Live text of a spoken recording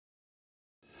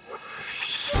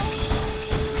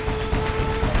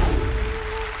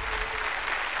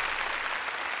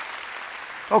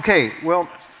Okay, well,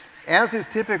 as is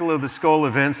typical of the Skoll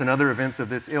events and other events of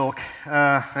this ilk,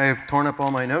 I have torn up all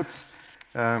my notes,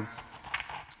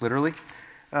 literally,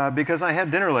 because I had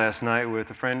dinner last night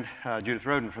with a friend, Judith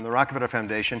Roden from the Rockefeller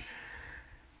Foundation.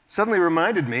 Suddenly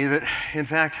reminded me that, in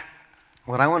fact,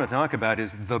 what I want to talk about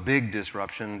is the big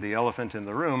disruption, the elephant in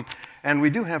the room, and we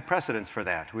do have precedents for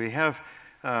that. We have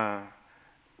a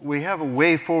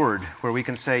way forward where we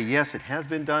can say, yes, it has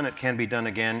been done, it can be done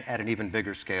again at an even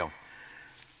bigger scale.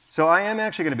 So I am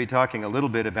actually going to be talking a little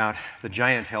bit about the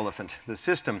giant elephant, the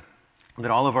system that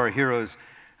all of our heroes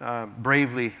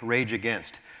bravely rage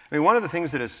against. I mean, one of the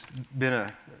things that has been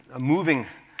a moving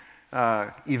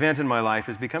event in my life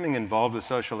is becoming involved with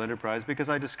social enterprise, because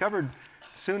I discovered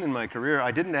soon in my career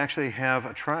I didn't actually have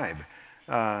a tribe.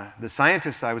 The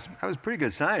scientists, I was a pretty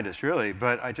good scientist, really,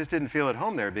 but I just didn't feel at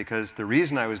home there, because the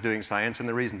reason I was doing science and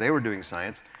the reason they were doing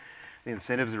science, the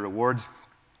incentives, the rewards,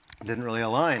 didn't really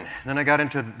align. Then I got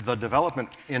into the development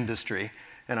industry,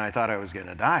 and I thought I was going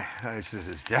to die. This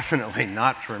is definitely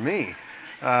not for me.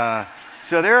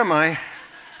 So there are my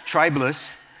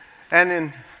tribalists, and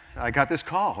then I got this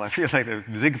call. I feel like the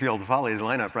Ziegfeld Follies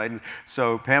lineup, right? And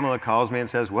so Pamela calls me and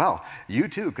says, well, you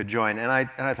too could join. And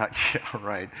I thought, yeah,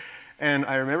 right. And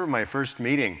I remember my first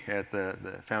meeting at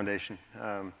the foundation.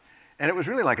 And it was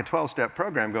really like a 12-step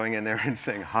program, going in there and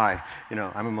saying, hi, you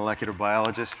know, I'm a molecular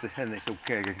biologist. And they said,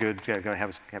 okay, good, go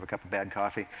have a cup of bad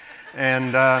coffee.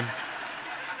 And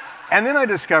then I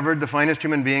discovered the finest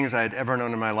human beings I had ever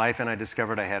known in my life, and I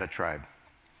discovered I had a tribe.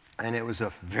 And it was a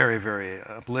very, very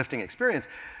uplifting experience,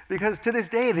 because to this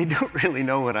day, they don't really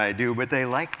know what I do, but they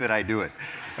like that I do it.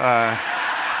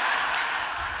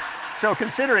 So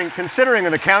considering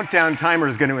the countdown timer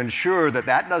is going to ensure that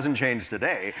that doesn't change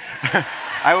today,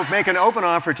 I will make an open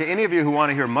offer to any of you who want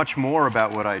to hear much more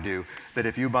about what I do, that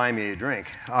if you buy me a drink,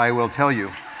 I will tell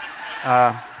you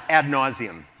ad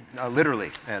nauseum,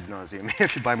 literally ad nauseum,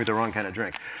 if you buy me the wrong kind of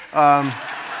drink.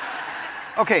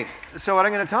 Okay, so what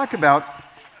I'm going to talk about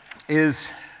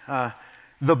is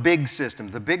the big system,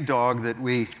 the big dog that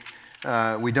we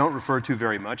don't refer to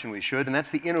very much, and we should, and that's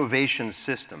the innovation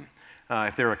system.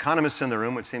 If there are economists in the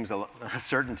room, which seems a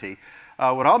certainty,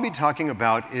 what I'll be talking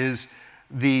about is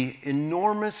the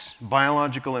enormous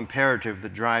biological imperative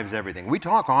that drives everything. We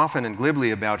talk often and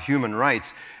glibly about human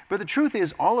rights, but the truth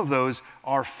is all of those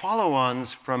are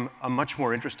follow-ons from a much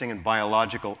more interesting and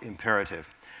biological imperative.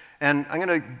 And I'm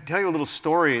going to tell you a little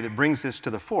story that brings this to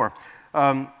the fore.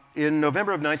 In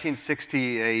November of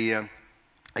 1960, a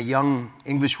young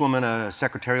Englishwoman, a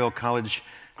secretarial college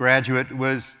graduate,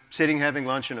 was sitting having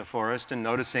lunch in a forest and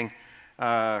noticing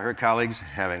her colleagues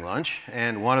having lunch.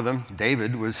 And one of them,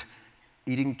 David, was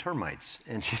eating termites.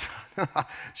 And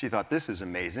she thought, this is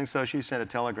amazing. So she sent a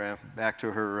telegram back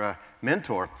to her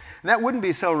mentor. And that wouldn't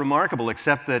be so remarkable,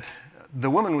 except that the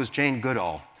woman was Jane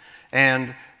Goodall.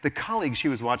 And the colleague she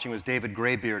was watching was David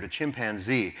Greybeard, a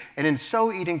chimpanzee. And in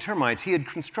so eating termites, he had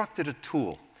constructed a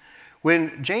tool.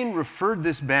 When Jane referred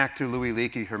this back to Louis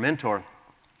Leakey, her mentor,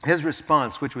 his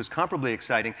response, which was comparably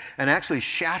exciting and actually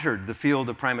shattered the field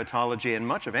of primatology and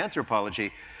much of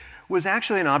anthropology, was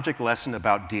actually an object lesson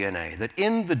about DNA. That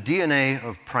in the DNA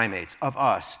of primates, of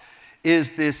us,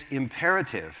 is this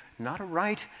imperative, not a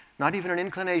right, not even an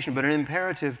inclination, but an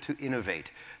imperative to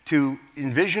innovate, to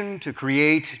envision, to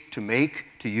create, to make,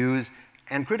 to use,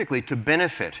 and critically, to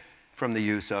benefit from the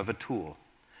use of a tool.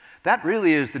 That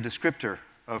really is the descriptor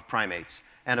of primates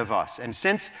and of us. And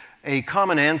since a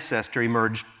common ancestor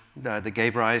emerged that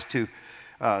gave rise to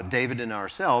David and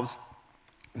ourselves,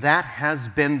 that has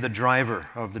been the driver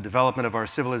of the development of our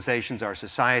civilizations, our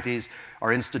societies,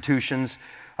 our institutions,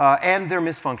 and their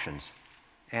misfunctions,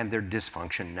 and their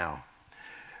dysfunction now.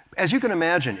 As you can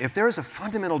imagine, if there is a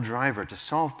fundamental driver to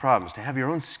solve problems, to have your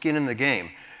own skin in the game,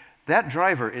 that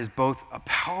driver is both a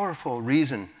powerful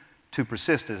reason to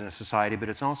persist as a society, but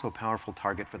it's also a powerful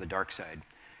target for the dark side.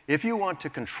 If you want to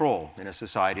control in a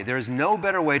society, there is no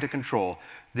better way to control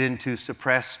than to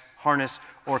suppress, harness,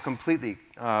 or completely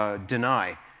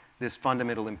deny this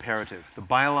fundamental imperative, the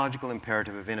biological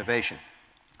imperative of innovation.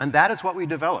 And that is what we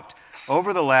developed.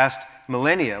 Over the last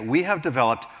millennia, we have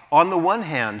developed, on the one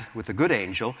hand, with the good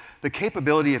angel, the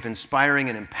capability of inspiring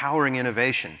and empowering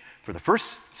innovation. For the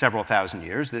first several thousand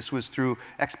years, this was through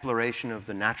exploration of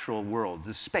the natural world,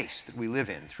 the space that we live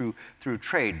in, through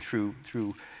trade, through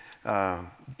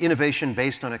innovation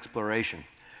based on exploration.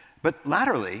 But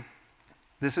latterly,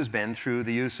 this has been through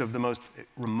the use of the most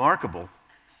remarkable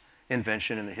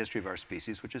invention in the history of our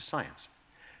species, which is science.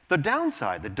 The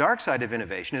downside, the dark side of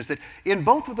innovation, is that in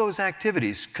both of those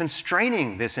activities,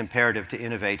 constraining this imperative to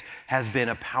innovate has been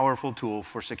a powerful tool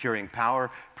for securing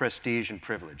power, prestige, and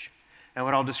privilege. And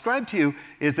what I'll describe to you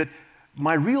is that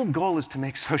my real goal is to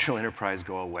make social enterprise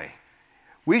go away.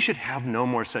 We should have no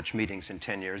more such meetings in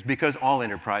 10 years because all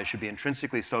enterprise should be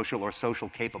intrinsically social or social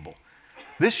capable.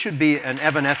 This should be an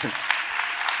evanescent.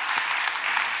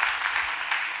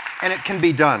 And it can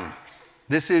be done.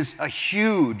 This is a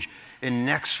huge,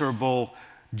 inexorable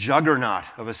juggernaut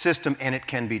of a system, and it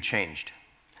can be changed.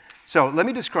 So let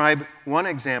me describe one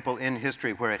example in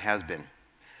history where it has been.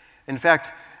 In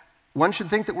fact, one should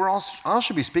think that we all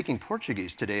should be speaking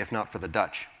Portuguese today, if not for the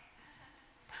Dutch.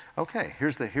 Okay,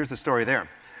 here's the story there.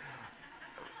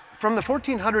 From the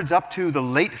 1400s up to the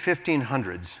late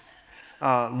 1500s,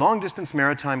 long-distance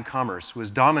maritime commerce was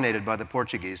dominated by the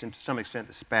Portuguese and to some extent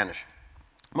the Spanish.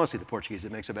 Mostly the Portuguese,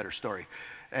 it makes a better story.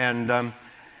 And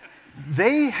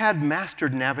they had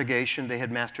mastered navigation, they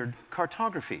had mastered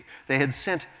cartography. They had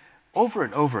sent over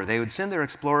and over, they would send their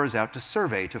explorers out to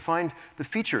survey, to find the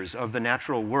features of the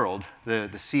natural world, the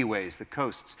seaways, the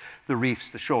coasts, the reefs,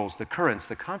 the shoals, the currents,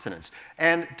 the continents,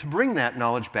 and to bring that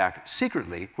knowledge back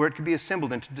secretly where it could be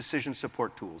assembled into decision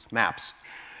support tools, maps.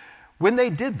 When they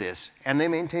did this, and they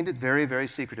maintained it very, very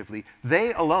secretively,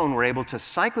 they alone were able to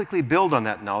cyclically build on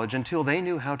that knowledge until they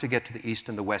knew how to get to the East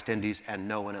and the West Indies, and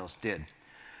no one else did.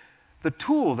 The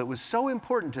tool that was so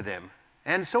important to them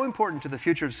and so important to the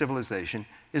future of civilization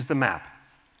is the map.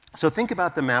 So think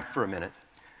about the map for a minute.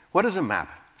 What is a map?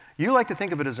 You like to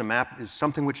think of it as a map as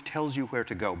something which tells you where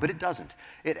to go, but it doesn't.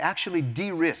 It actually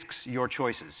de-risks your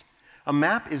choices. A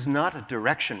map is not a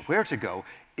direction where to go.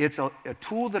 It's a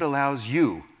tool that allows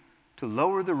you to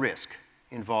lower the risk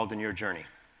involved in your journey.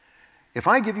 If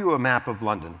I give you a map of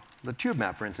London, the tube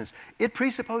map, for instance, it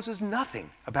presupposes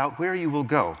nothing about where you will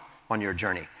go on your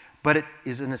journey, but it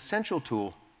is an essential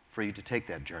tool for you to take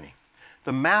that journey.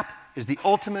 The map is the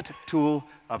ultimate tool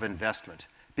of investment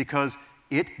because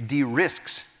it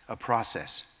de-risks a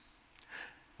process.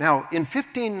 Now, in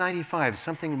 1595,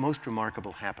 something most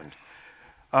remarkable happened.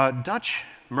 A Dutch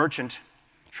merchant,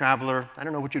 traveler, I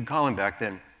don't know what you'd call him back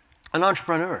then, an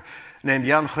entrepreneur named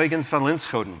Jan Huygens van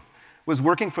Linschoten was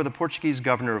working for the Portuguese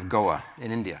governor of Goa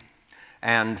in India.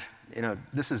 And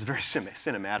this is very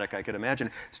cinematic, I could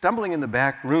imagine. Stumbling in the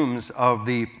back rooms of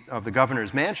the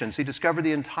governor's mansions, he discovered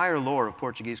the entire lore of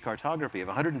Portuguese cartography, of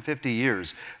 150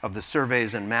 years of the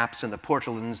surveys and maps and the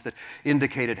portolans that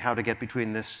indicated how to get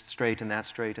between this strait and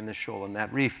this shoal and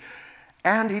that reef.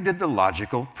 And he did the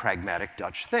logical, pragmatic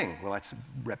Dutch thing. Well, that's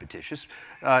repetitious.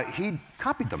 He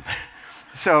copied them.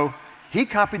 So he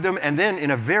copied them, and then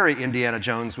in a very Indiana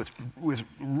Jones with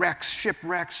wrecks,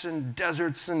 shipwrecks, and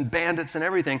deserts, and bandits, and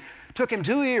everything, took him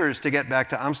 2 years to get back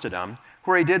to Amsterdam,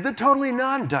 where he did the totally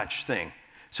non-Dutch thing.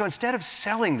 So instead of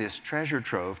selling this treasure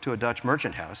trove to a Dutch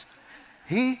merchant house,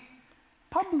 he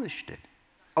published it.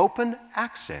 Open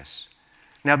access.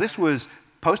 Now, this was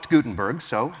post-Gutenberg,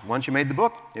 so once you made the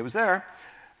book, it was there.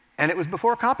 And it was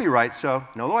before copyright, so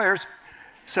no lawyers.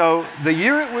 So the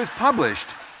year it was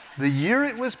published,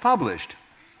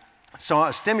 saw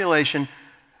a stimulation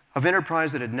of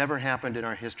enterprise that had never happened in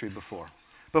our history before.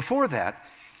 Before that,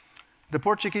 the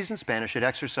Portuguese and Spanish had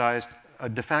exercised a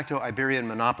de facto Iberian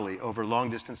monopoly over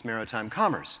long-distance maritime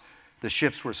commerce. The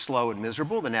ships were slow and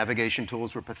miserable, the navigation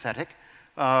tools were pathetic,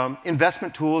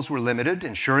 investment tools were limited,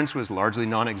 insurance was largely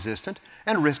non-existent,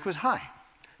 and risk was high,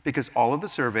 because all of the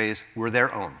surveys were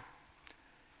their own.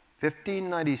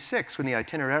 1596, when the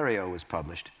Itinerario was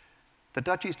published, the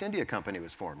Dutch East India Company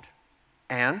was formed,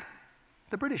 and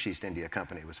the British East India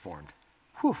Company was formed.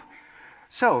 Whew.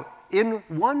 So in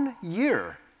 1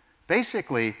 year,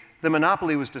 basically, the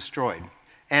monopoly was destroyed.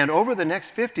 And over the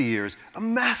next 50 years, a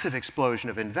massive explosion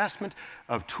of investment,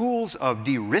 of tools, of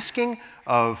de-risking,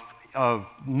 of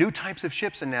new types of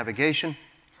ships and navigation.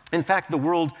 In fact, the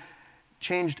world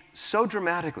changed so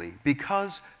dramatically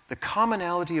because the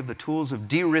commonality of the tools of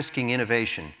de-risking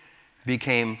innovation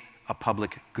became a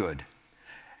public good.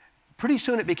 Pretty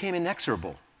soon it became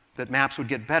inexorable that maps would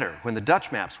get better when the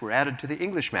Dutch maps were added to the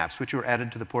English maps, which were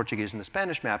added to the Portuguese and the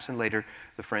Spanish maps, and later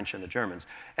the French and the Germans.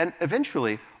 And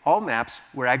eventually, all maps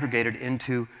were aggregated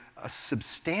into a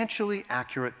substantially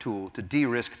accurate tool to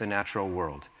de-risk the natural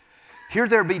world. Here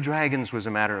There Be Dragons was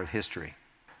a matter of history.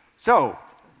 So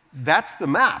that's the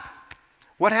map.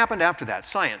 What happened after that?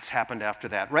 Science happened after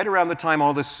that. Right around the time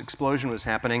all this explosion was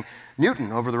happening,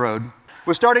 Newton, over the road,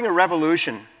 was starting a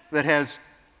revolution that has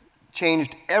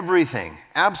changed everything,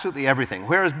 absolutely everything.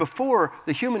 Whereas before,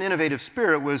 the human innovative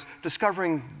spirit was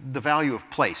discovering the value of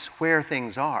place, where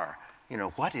things are.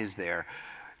 What is there?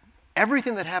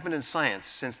 Everything that happened in science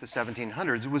since the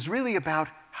 1700s was really about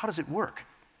how does it work?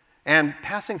 And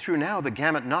passing through now the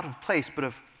gamut not of place, but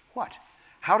of what?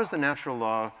 How does the natural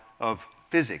law of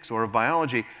physics or of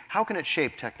biology, how can it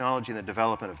shape technology and the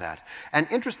development of that? And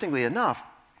interestingly enough,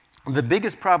 the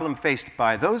biggest problem faced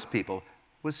by those people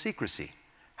was secrecy.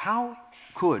 How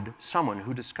could someone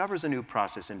who discovers a new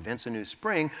process, invents a new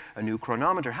spring, a new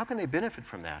chronometer, how can they benefit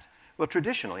from that? Well,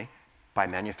 traditionally, by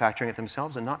manufacturing it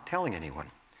themselves and not telling anyone.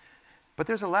 But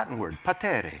there's a Latin word,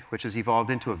 patere, which has evolved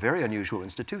into a very unusual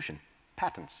institution,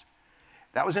 patents.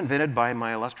 That was invented by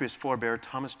my illustrious forebear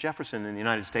Thomas Jefferson in the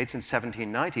United States in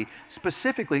 1790,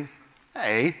 specifically,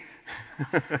 hey,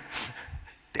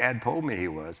 Dad told me he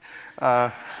was,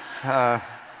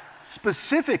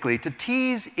 specifically to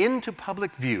tease into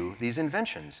public view these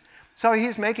inventions. So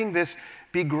he's making this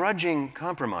begrudging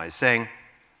compromise, saying,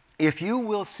 if you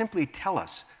will simply tell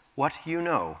us what you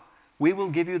know, we will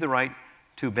give you the right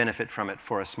to benefit from it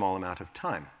for a small amount of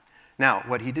time. Now,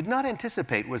 what he did not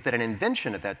anticipate was that an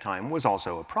invention at that time was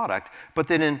also a product, but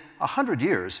that in 100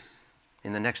 years,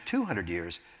 in the next 200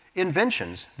 years,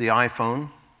 inventions, the iPhone,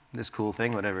 this cool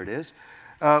thing, whatever it is,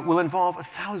 will involve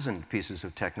 1,000 pieces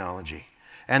of technology.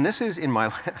 And this is, in my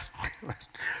last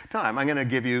time, I'm going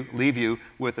to leave you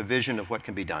with a vision of what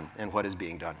can be done and what is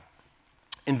being done.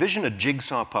 Envision a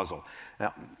jigsaw puzzle.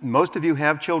 Now, most of you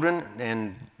have children,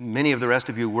 and many of the rest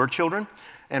of you were children.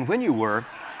 And when you were,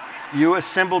 you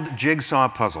assembled jigsaw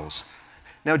puzzles.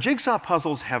 Now, jigsaw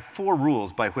puzzles have 4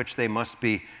 rules by which they must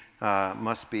be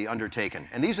undertaken.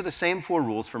 And these are the same 4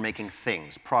 rules for making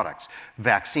things, products,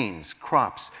 vaccines,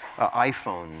 crops,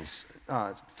 iPhones,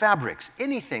 fabrics.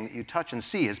 Anything that you touch and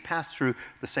see has passed through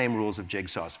the same rules of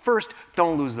jigsaws. First,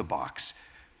 don't lose the box.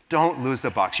 Don't lose the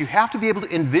box. You have to be able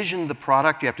to envision the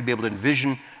product. You have to be able to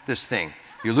envision this thing.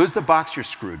 You lose the box, you're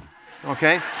screwed.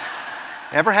 Okay?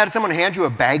 Ever had someone hand you a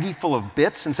baggie full of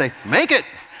bits and say, make it?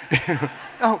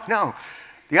 No, no.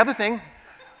 The other thing,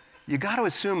 you got to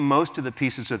assume most of the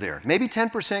pieces are there. Maybe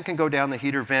 10% can go down the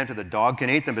heater vent or the dog can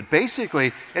eat them, but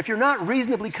basically, if you're not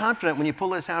reasonably confident when you pull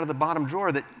this out of the bottom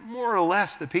drawer that more or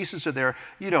less the pieces are there,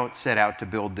 you don't set out to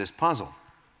build this puzzle.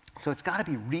 So it's got to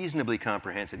be reasonably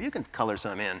comprehensive. You can color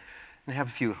some in and have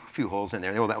a few holes in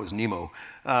there. Oh, that was Nemo.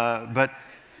 But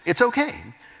it's okay.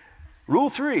 Rule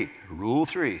 3.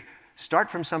 Start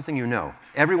from something you know.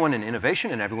 Everyone in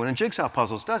innovation and everyone in jigsaw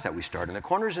puzzles does that. We start in the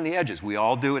corners and the edges. We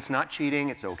all do. It's not cheating.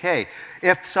 It's okay.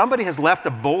 If somebody has left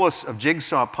a bolus of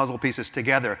jigsaw puzzle pieces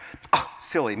together, oh,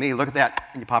 silly me, look at that.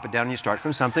 And you pop it down and you start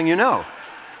from something you know.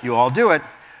 You all do it.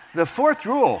 The 4th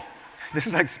rule, this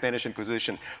is like the Spanish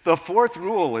Inquisition. The 4th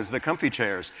rule is the comfy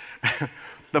chairs.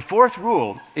 The 4th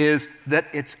rule is that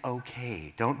it's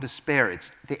okay. Don't despair.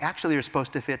 They actually are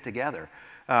supposed to fit together.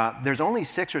 There's only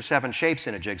 6 or 7 shapes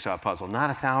in a jigsaw puzzle, not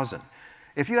 1,000.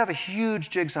 If you have a huge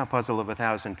jigsaw puzzle of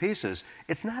 1,000 pieces,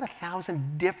 it's not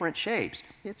 1,000 different shapes.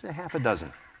 It's a half a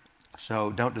dozen.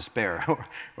 So don't despair.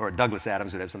 Or Douglas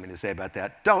Adams would have something to say about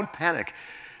that. Don't panic.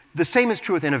 The same is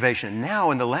true with innovation.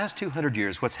 Now, in the last 200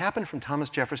 years, what's happened from Thomas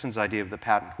Jefferson's idea of the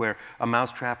patent, where a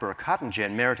mousetrap or a cotton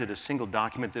gin merited a single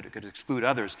document that it could exclude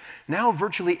others, now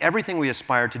virtually everything we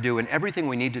aspire to do and everything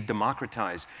we need to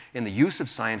democratize in the use of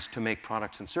science to make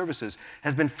products and services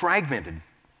has been fragmented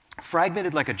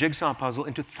like a jigsaw puzzle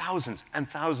into thousands and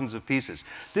thousands of pieces.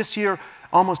 This year,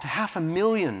 almost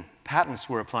 500,000 patents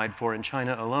were applied for in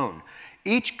China alone.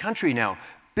 Each country now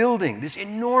building this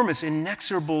enormous,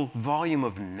 inexorable volume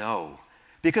of no.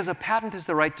 Because a patent is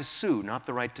the right to sue, not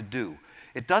the right to do.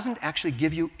 It doesn't actually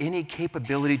give you any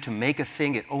capability to make a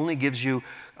thing. It only gives you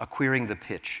a querying the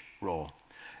pitch role.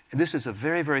 And this is a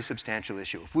very, very substantial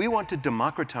issue. If we want to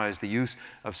democratize the use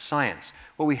of science,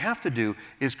 what we have to do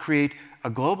is create a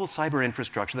global cyber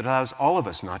infrastructure that allows all of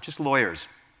us, not just lawyers,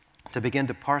 to begin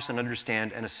to parse and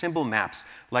understand and assemble maps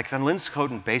like Van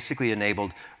Linschoten basically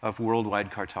enabled of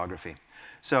worldwide cartography.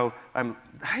 So,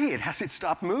 hey, it hasn't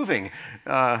stopped moving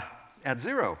at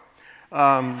 0.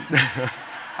 I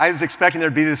was expecting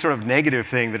there'd be this sort of negative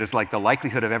thing that is like the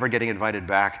likelihood of ever getting invited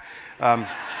back.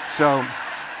 So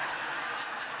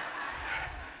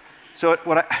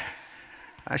what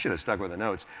I should have stuck with the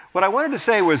notes. What I wanted to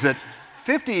say was that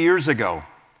 50 years ago,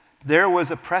 there was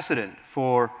a precedent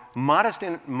for modest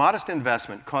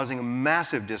investment causing a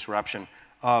massive disruption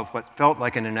of what felt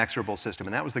like an inexorable system,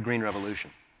 and that was the Green Revolution.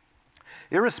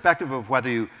 Irrespective of whether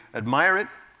you admire it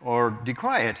or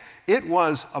decry it, it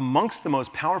was amongst the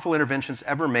most powerful interventions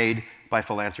ever made by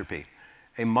philanthropy.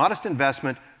 A modest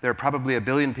investment, there are probably 1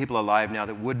 billion people alive now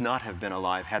that would not have been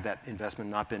alive had that investment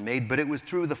not been made, but it was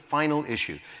through the final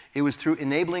issue. It was through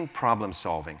enabling problem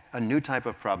solving, a new type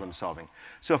of problem solving.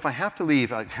 So if I have to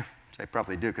leave, which I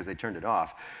probably do because they turned it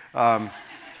off,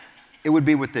 it would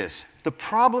be with this. The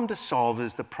problem to solve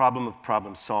is the problem of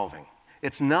problem solving.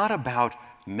 It's not about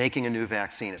making a new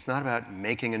vaccine. It's not about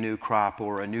making a new crop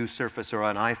or a new Surface or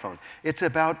an iPhone. It's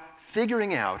about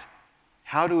figuring out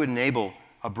how to enable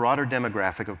a broader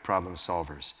demographic of problem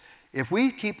solvers. If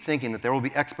we keep thinking that there will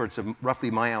be experts of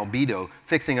roughly my albedo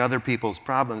fixing other people's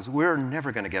problems, we're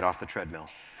never going to get off the treadmill.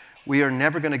 We are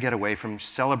never going to get away from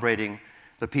celebrating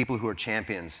the people who are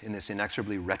champions in this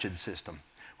inexorably wretched system.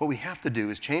 What we have to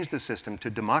do is change the system to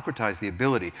democratize the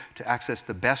ability to access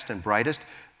the best and brightest,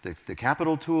 the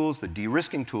capital tools, the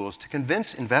de-risking tools, to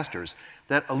convince investors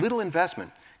that a little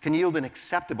investment can yield an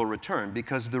acceptable return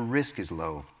because the risk is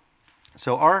low.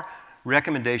 So our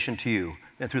recommendation to you,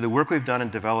 and through the work we've done in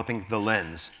developing the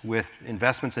lens with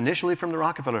investments initially from the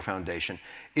Rockefeller Foundation,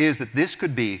 is that this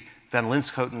could be Van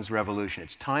Linschoten's revolution.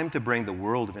 It's time to bring the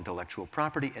world of intellectual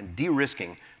property and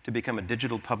de-risking to become a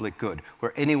digital public good,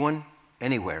 where anyone,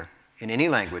 anywhere, in any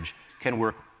language, can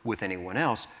work with anyone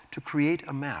else to create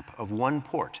a map of one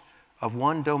port, of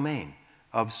one domain,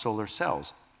 of solar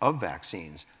cells, of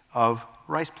vaccines, of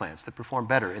rice plants that perform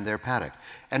better in their paddock,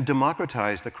 and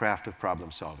democratize the craft of problem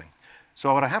solving.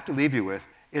 So what I have to leave you with,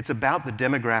 it's about the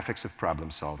demographics of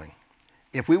problem solving.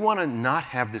 If we want to not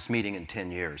have this meeting in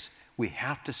 10 years, we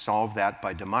have to solve that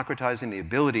by democratizing the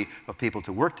ability of people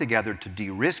to work together to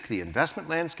de-risk the investment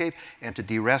landscape and to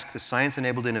de-risk the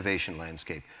science-enabled innovation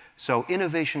landscape. So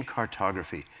innovation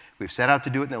cartography. We've set out to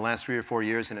do it in the last 3 or 4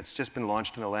 years, and it's just been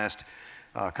launched in the last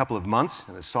couple of months,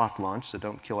 in a soft launch, so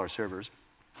don't kill our servers.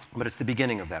 But it's the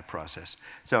beginning of that process.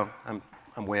 So I'm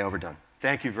way overdone.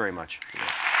 Thank you very much.